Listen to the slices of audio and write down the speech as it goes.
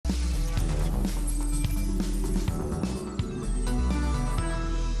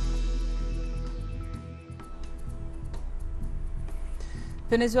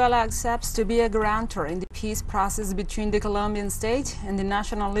Venezuela accepts to be a guarantor in the peace process between the Colombian state and the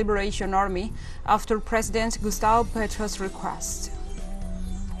National Liberation Army after President Gustavo Petro's request.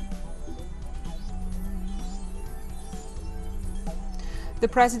 The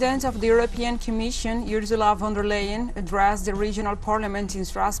President of the European Commission, Ursula von der Leyen, addressed the regional parliament in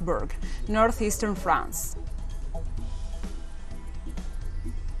Strasbourg, northeastern France.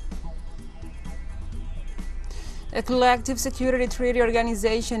 A collective security treaty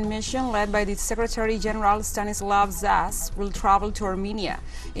organization mission led by the Secretary General Stanislav Zas will travel to Armenia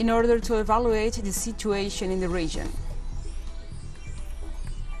in order to evaluate the situation in the region.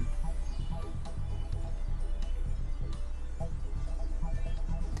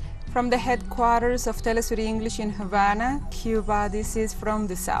 From the headquarters of TeleSUR English in Havana, Cuba, this is From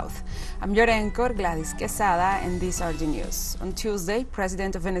the South. I'm your anchor, Gladys Quesada, and these are the news. On Tuesday,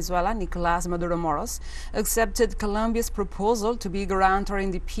 President of Venezuela, Nicolás Maduro Moros, accepted Colombia's proposal to be guarantor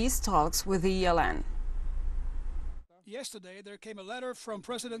in the peace talks with the ELN. Yesterday, there came a letter from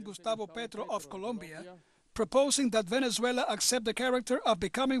President Gustavo Petro of Colombia proposing that Venezuela accept the character of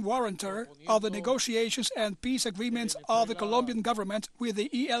becoming guarantor of the negotiations and peace agreements of the Colombian government with the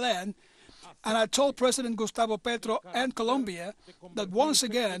ELN, and I told President Gustavo Petro and Colombia that once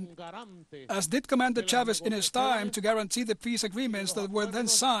again, as did Commander Chavez in his time to guarantee the peace agreements that were then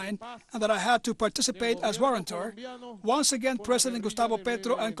signed and that I had to participate as guarantor, once again President Gustavo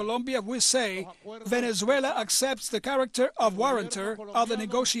Petro and Colombia will say Venezuela accepts the character of guarantor of the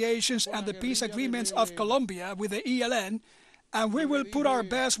negotiations and the peace agreements of Colombia with the ELN, and we will put our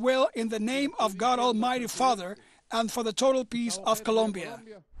best will in the name of God Almighty Father and for the total peace of Colombia.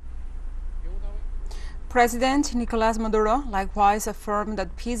 President Nicolás Maduro likewise affirmed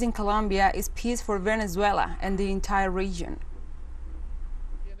that peace in Colombia is peace for Venezuela and the entire region.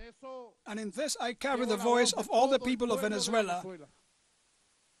 And in this I carry the voice of all the people of Venezuela,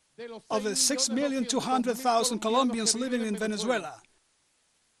 of the 6,200,000 Colombians living in Venezuela.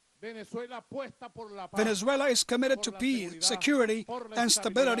 Venezuela is committed to peace, security, and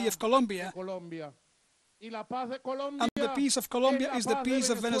stability of Colombia. And the peace of Colombia is the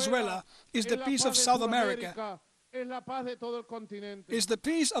peace of Venezuela, is the peace of South America, is the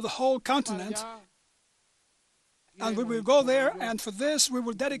peace of the whole continent. And we will go there, and for this we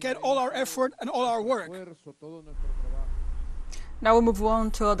will dedicate all our effort and all our work. Now we move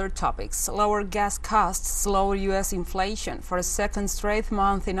on to other topics. Lower gas costs lower U.S. inflation for a second straight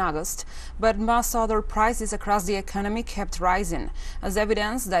month in August, but most other prices across the economy kept rising, as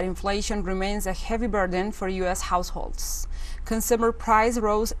evidence that inflation remains a heavy burden for U.S. households. Consumer price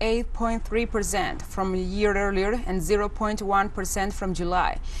rose 8.3% from a year earlier and 0.1% from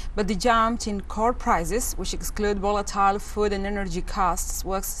July, but the jump in core prices, which exclude volatile food and energy costs,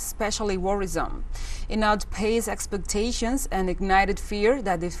 was especially worrisome. It outpaced expectations and ignited fear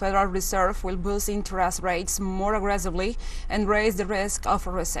that the Federal Reserve will boost interest rates more aggressively and raise the risk of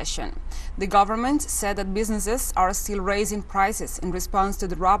a recession. The government said that businesses are still raising prices in response to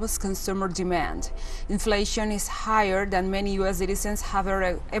the robust consumer demand. Inflation is higher than many U.S. citizens have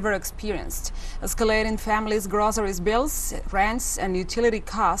ever experienced, escalating families' groceries bills, rents, and utility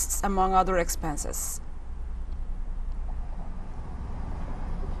costs, among other expenses.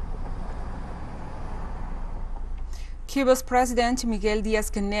 Cuba's President Miguel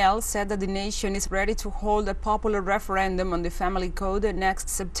Díaz-Canel said that the nation is ready to hold a popular referendum on the family code next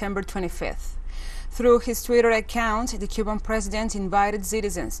September 25th. Through his Twitter account, the Cuban president invited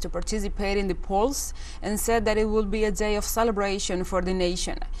citizens to participate in the polls and said that it will be a day of celebration for the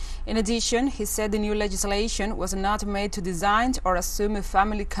nation. In addition, he said the new legislation was not made to design or assume a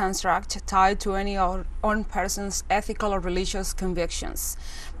family construct tied to any one person's ethical or religious convictions.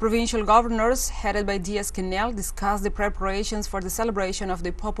 Provincial governors, headed by Díaz-Canel, discussed the preparations for the celebration of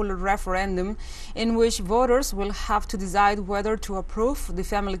the popular referendum, in which voters will have to decide whether to approve the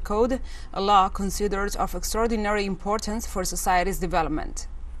family code, a law considered of extraordinary importance for society's development.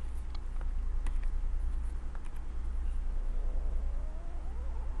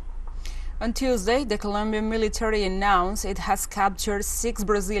 On Tuesday, the Colombian military announced it has captured 6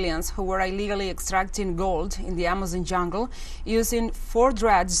 Brazilians who were illegally extracting gold in the Amazon jungle using 4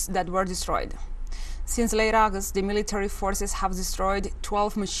 dredges that were destroyed. Since late August, the military forces have destroyed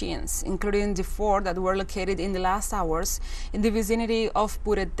 12 machines, including the 4 that were located in the last hours in the vicinity of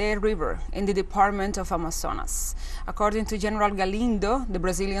Purete River in the department of Amazonas. According to General Galindo, the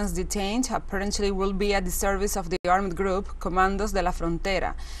Brazilians detained apparently will be at the service of the armed group Comandos de la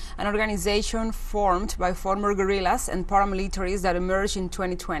Frontera, an organization formed by former guerrillas and paramilitaries that emerged in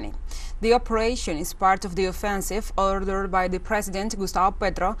 2020. The operation is part of the offensive ordered by the President Gustavo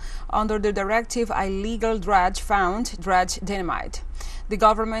Petro under the directive illegal dredge found dredge dynamite. The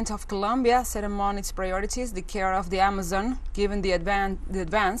government of Colombia set among its priorities the care of the Amazon, given the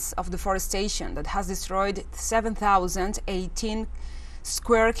advance of deforestation that has destroyed 7,018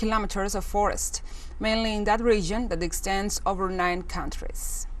 square kilometers of forest, mainly in that region that extends over 9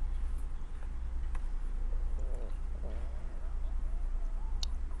 countries.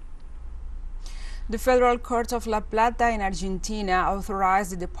 The Federal Court of La Plata in Argentina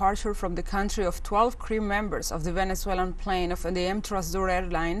authorized the departure from the country of 12 crew members of the Venezuelan plane of the TeleSUR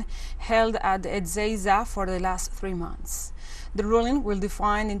airline held at Ezeiza for the last 3 months. The ruling will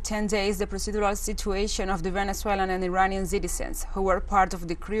define in 10 days the procedural situation of the Venezuelan and Iranian citizens who were part of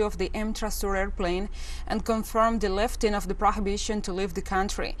the crew of the TeleSUR airplane and confirm the lifting of the prohibition to leave the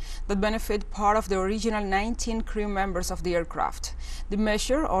country that benefit part of the original 19 crew members of the aircraft. The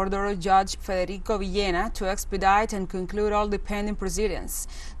measure ordered Judge Federico Villena to expedite and conclude all the pending proceedings.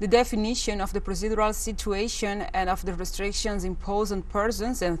 The definition of the procedural situation and of the restrictions imposed on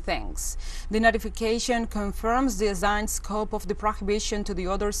persons and things. The notification confirms the assigned scope of the prohibition to the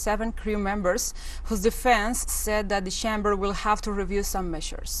other 7 crew members, whose defense said that the chamber will have to review some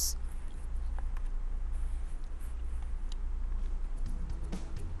measures.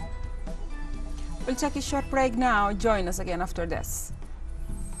 We'll take a short break now. Join us again after this.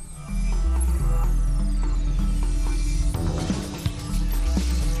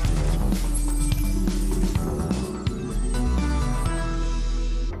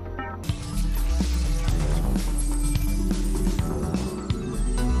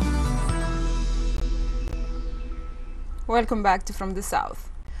 Welcome back to From the South.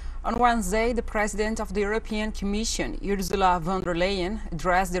 On Wednesday, the President of the European Commission, Ursula von der Leyen,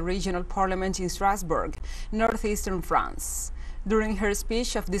 addressed the regional parliament in Strasbourg, northeastern France. During her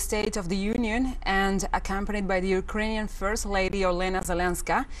speech of the State of the Union and accompanied by the Ukrainian First Lady Olena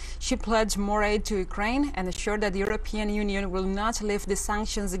Zelenska, she pledged more aid to Ukraine and assured that the European Union will not lift the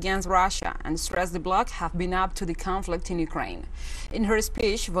sanctions against Russia and stressed the bloc have been up to the conflict in Ukraine. In her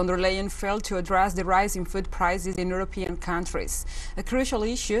speech, von der Leyen failed to address the rise in food prices in European countries, a crucial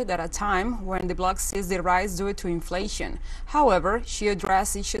issue at a time when the bloc sees the rise due to inflation. However, she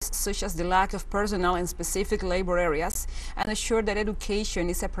addressed issues such as the lack of personnel in specific labor areas and assured that education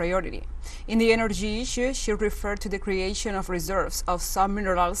is a priority. In the energy issue, she referred to the creation of reserves of some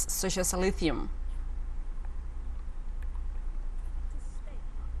minerals such as lithium.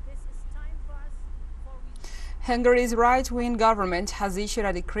 Hungary's right-wing government has issued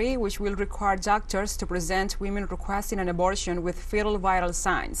a decree which will require doctors to present women requesting an abortion with fetal vital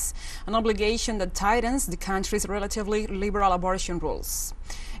signs, an obligation that tightens the country's relatively liberal abortion rules.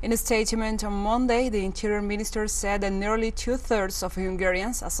 In a statement on Monday, the Interior Minister said that nearly 2/3 of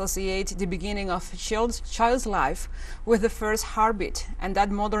Hungarians associate the beginning of a child's life with the first heartbeat, and that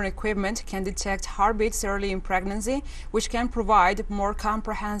modern equipment can detect heartbeats early in pregnancy, which can provide more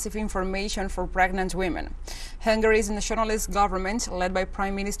comprehensive information for pregnant women. Hungary's nationalist government, led by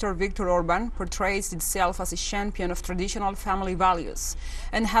Prime Minister Viktor Orban, portrays itself as a champion of traditional family values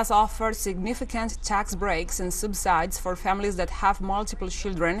and has offered significant tax breaks and subsidies for families that have multiple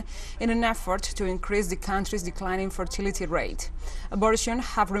children in an effort to increase the country's declining fertility rate. Abortion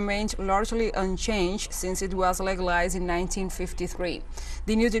have remained largely unchanged since it was legalized in 1953.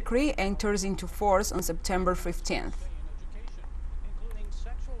 The new decree enters into force on September 15th.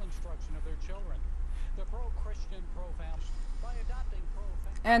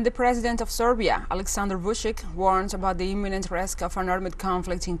 And the president of Serbia, Aleksandar Vučić, warned about the imminent risk of an armed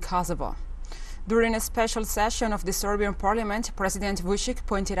conflict in Kosovo. During a special session of the Serbian parliament, President Vučić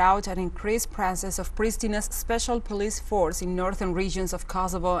pointed out an increased presence of Pristina's special police force in northern regions of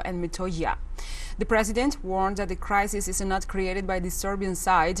Kosovo and Metohija. The president warned that the crisis is not created by the Serbian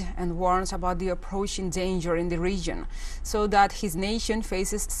side and warns about the approaching danger in the region, so that his nation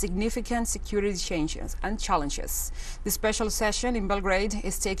faces significant security changes and challenges. The special session in Belgrade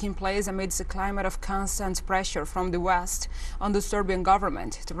is taking place amidst a climate of constant pressure from the West on the Serbian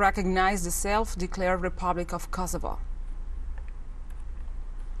government to recognize the self-declared Republic of Kosovo.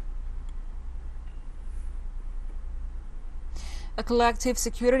 A collective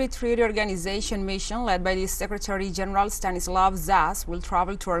security treaty organization mission led by the Secretary General Stanislav Zas will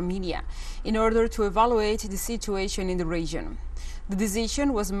travel to Armenia in order to evaluate the situation in the region. The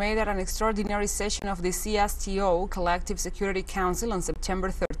decision was made at an extraordinary session of the Csto Collective Security Council on September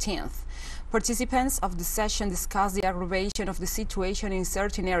 13th. Participants of the session discussed the aggravation of the situation in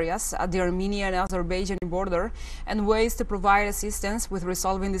certain areas at the Armenia-Azerbaijan border and ways to provide assistance with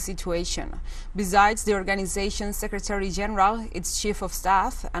resolving the situation. Besides the organization's Secretary General, its Chief of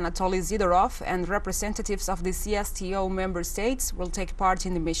Staff, Anatoly Zidorov, and representatives of the Csto member states will take part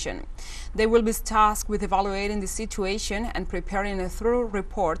in the mission. They will be tasked with evaluating the situation and preparing preparing a thorough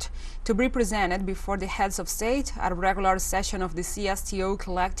report to be presented before the heads of state at a regular session of the Csto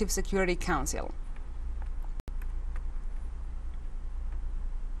Collective Security Council.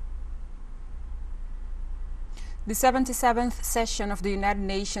 The 77th session of the United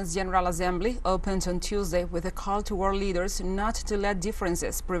Nations General Assembly opened on Tuesday with a call to world leaders not to let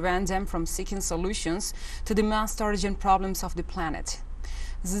differences prevent them from seeking solutions to the most urgent problems of the planet.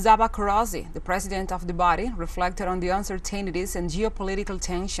 Zaba Korosi, the president of the body, reflected on the uncertainties and geopolitical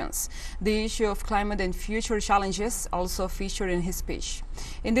tensions. The issue of climate and future challenges also featured in his speech.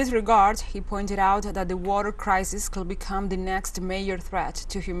 In this regard, he pointed out that the water crisis could become the next major threat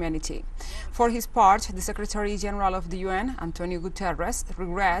to humanity. For his part, the Secretary General of the UN, Antonio Guterres,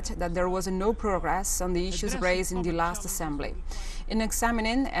 regretted that there was no progress on the issues raised in the last assembly. In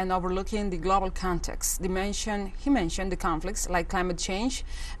examining and overlooking the global context, he mentioned the conflicts like climate change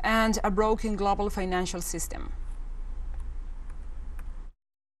and a broken global financial system.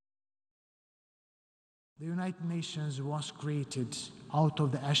 The United Nations was created out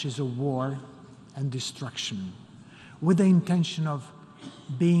of the ashes of war and destruction with the intention of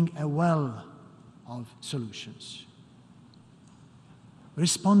being a well of solutions,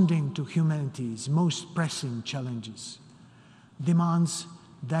 responding to humanity's most pressing challenges demands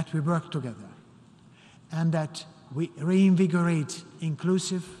that we work together and that we reinvigorate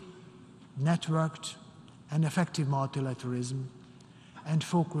inclusive, networked, and effective multilateralism and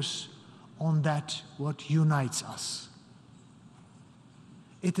focus on that what unites us.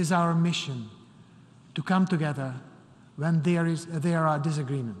 It is our mission to come together when there are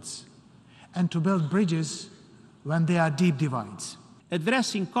disagreements and to build bridges when there are deep divides.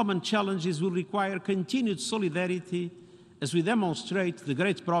 Addressing common challenges will require continued solidarity as we demonstrate the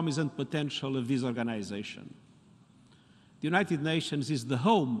great promise and potential of this organization. The United Nations is the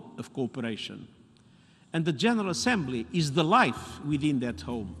home of cooperation, and the General Assembly is the life within that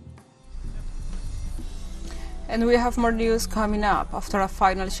home. And we have more news coming up after a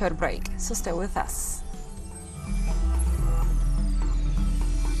final short break, so stay with us.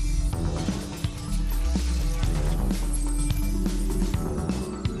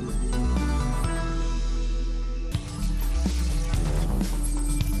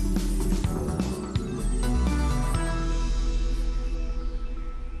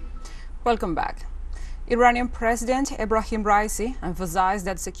 Welcome back. Iranian President Ebrahim Raisi emphasized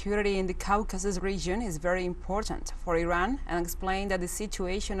that security in the Caucasus region is very important for Iran and explained that the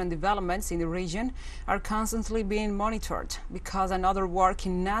situation and developments in the region are constantly being monitored because another war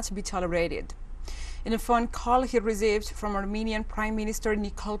cannot be tolerated. In a phone call he received from Armenian Prime Minister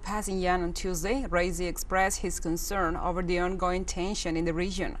Nikol Pashinyan on Tuesday, Raisi expressed his concern over the ongoing tension in the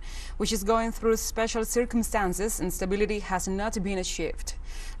region, which is going through special circumstances and stability has not been achieved.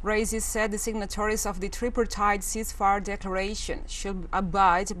 Raisi said the signatories of the tripartite ceasefire declaration should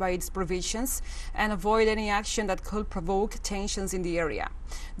abide by its provisions and avoid any action that could provoke tensions in the area.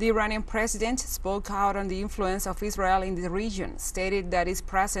 The Iranian president spoke out on the influence of Israel in the region, stated that its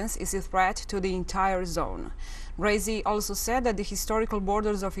presence is a threat to the entire zone. Raisi also said that the historical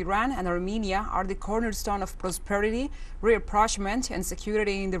borders of Iran and Armenia are the cornerstone of prosperity, rapprochement, and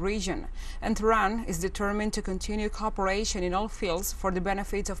security in the region, and Tehran is determined to continue cooperation in all fields for the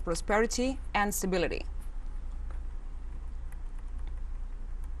benefit of prosperity and stability.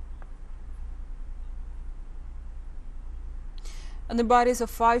 And the bodies of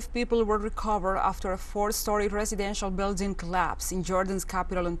 5 people were recovered after a 4-story residential building collapsed in Jordan's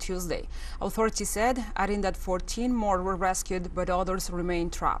capital on Tuesday. Authorities said, adding that 14 more were rescued, but others remain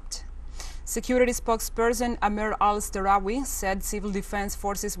trapped. Security spokesperson Amer al-Starawi said civil defense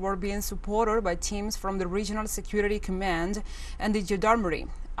forces were being supported by teams from the Regional Security Command and the Gendarmerie,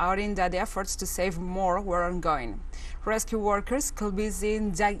 adding that the efforts to save more were ongoing. Rescue workers could be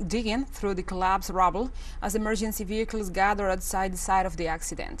seen digging through the collapsed rubble as emergency vehicles gathered outside the site of the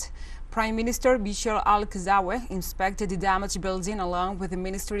accident. Prime Minister Bishar al-Kazawi inspected the damaged building along with the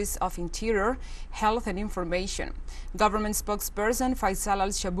Ministries of Interior, Health and Information. Government spokesperson Faisal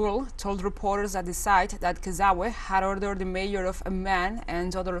al-Shabul told reporters at the site that Kazawi had ordered the mayor of Amman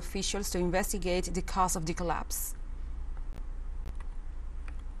and other officials to investigate the cause of the collapse.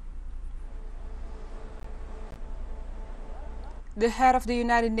 The head of the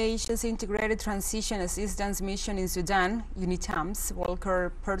United Nations Integrated Transition Assistance Mission in Sudan, UNITAMS,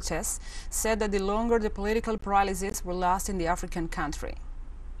 Volker Perthes, said that the longer the political paralysis will last in the African country.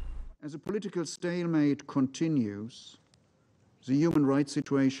 As the political stalemate continues, the human rights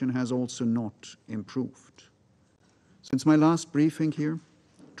situation has also not improved. Since my last briefing here,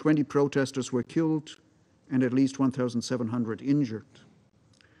 20 protesters were killed and at least 1,700 injured.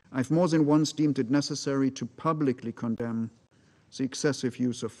 I've more than once deemed it necessary to publicly condemn the excessive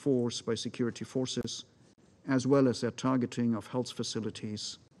use of force by security forces, as well as their targeting of health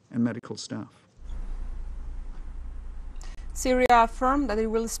facilities and medical staff. Syria affirmed that it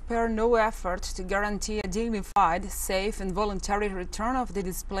will spare no effort to guarantee a dignified, safe and voluntary return of the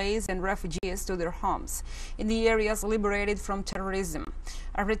displaced and refugees to their homes in the areas liberated from terrorism.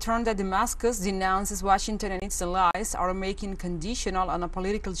 A return that Damascus denounces Washington and its allies are making conditional on a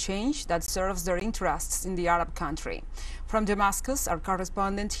political change that serves their interests in the Arab country. From Damascus, our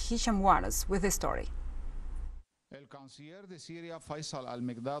correspondent Hisham Wanas with the story. El canciller de Siria, Faisal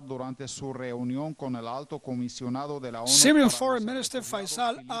al-Mikdad, durante su reunión con el alto comisionado de la ONU. Syrian Foreign Minister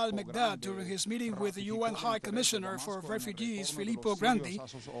Faisal al-Mikdad, during his meeting with the UN High Commissioner for Refugees, Filippo Grandi,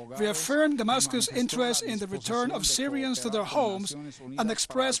 reaffirmed Damascus' interest in the return of Syrians to their homes and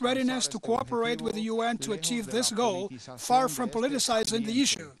expressed readiness to cooperate with the UN to achieve this goal, far from politicizing the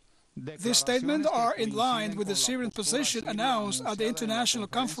issue. These statements are in line with the Syrian position announced at the International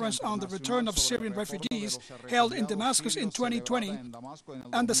Conference on the Return of Syrian Refugees held in Damascus in 2020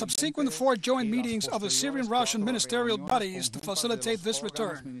 and the subsequent 4 joint meetings of the Syrian-Russian ministerial bodies to facilitate this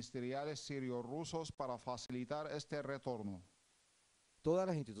return.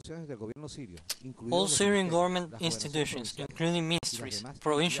 All Syrian government institutions, including ministries,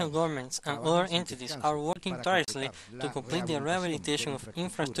 provincial governments, and other entities, are working tirelessly to complete the rehabilitation of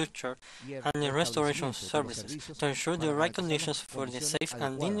infrastructure and the restoration of services to ensure the right conditions for the safe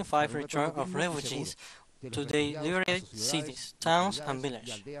and dignified return of refugees to their liberated cities, towns, and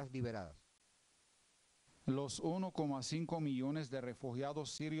villages. The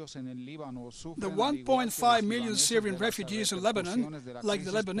 1.5 million Syrian refugees in Lebanon, like the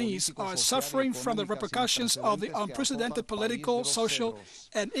Lebanese, are suffering from the repercussions of the unprecedented political, social,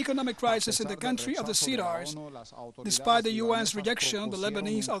 and economic crisis in the country of the Cedars. Despite the UN's rejection, the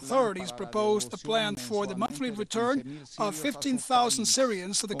Lebanese authorities proposed a plan for the monthly return of 15,000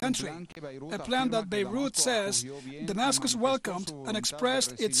 Syrians to the country, a plan that Beirut says Damascus welcomed and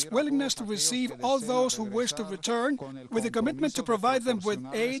expressed its willingness to receive all those who wish to return, with a commitment to provide them with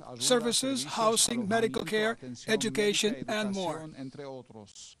aid, services, housing, medical care, education, and more.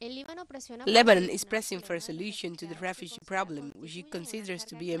 Lebanon is pressing for a solution to the refugee problem, which it considers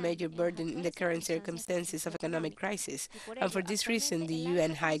to be a major burden in the current circumstances of economic crisis. And for this reason, the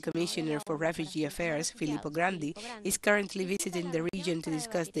UN High Commissioner for Refugee Affairs, Filippo Grandi, is currently visiting the region to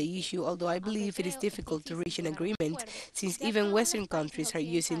discuss the issue, although I believe it is difficult to reach an agreement, since even Western countries are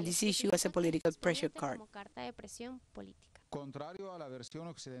using this issue as a political pressure card.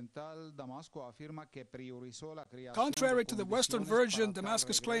 Contrary to the Western version,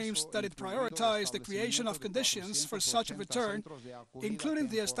 Damascus claims that it prioritized the creation of conditions for such a return, including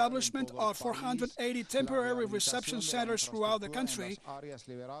the establishment of 480 temporary reception centers throughout the country,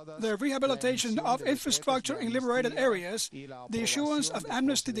 the rehabilitation of infrastructure in liberated areas, the issuance of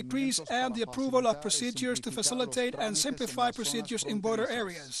amnesty decrees, and the approval of procedures to facilitate and simplify procedures in border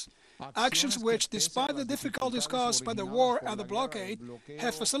areas. Actions which, despite the difficulties caused by the war and the blockade,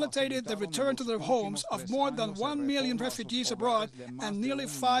 have facilitated the return to their homes of more than 1 million refugees abroad and nearly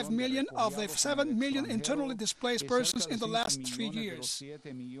 5 million of the 7 million internally displaced persons in the last 3 years.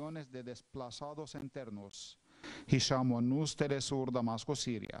 Hisham Wanas, TeleSUR, Damascus,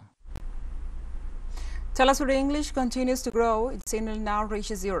 Syria. TeleSUR English continues to grow. Its signal now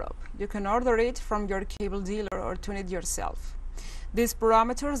reaches Europe. You can order it from your cable dealer or tune it yourself. These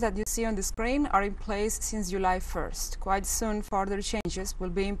parameters that you see on the screen are in place since July 1st. Quite soon, further changes will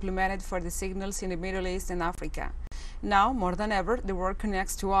be implemented for the signals in the Middle East and Africa. Now, more than ever, the world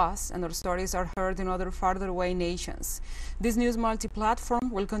connects to us and our stories are heard in other farther away nations. This news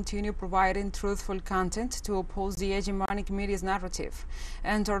multi-platform will continue providing truthful content to oppose the hegemonic media's narrative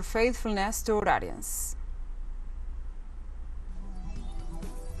and our faithfulness to our audience.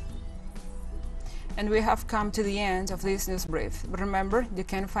 And we have come to the end of this news brief. But remember, you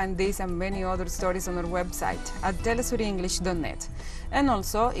can find this and many other stories on our website at telesurenglish.net. And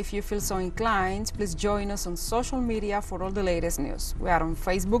also, if you feel so inclined, please join us on social media for all the latest news. We are on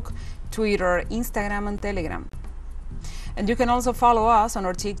Facebook, Twitter, Instagram, and Telegram. And you can also follow us on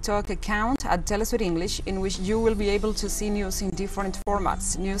our TikTok account at TeleSUR English, in which you will be able to see news in different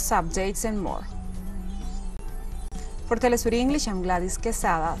formats, news updates, and more. For TeleSUR English, I'm Gladys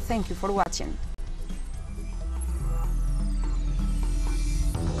Quesada. Thank you for watching.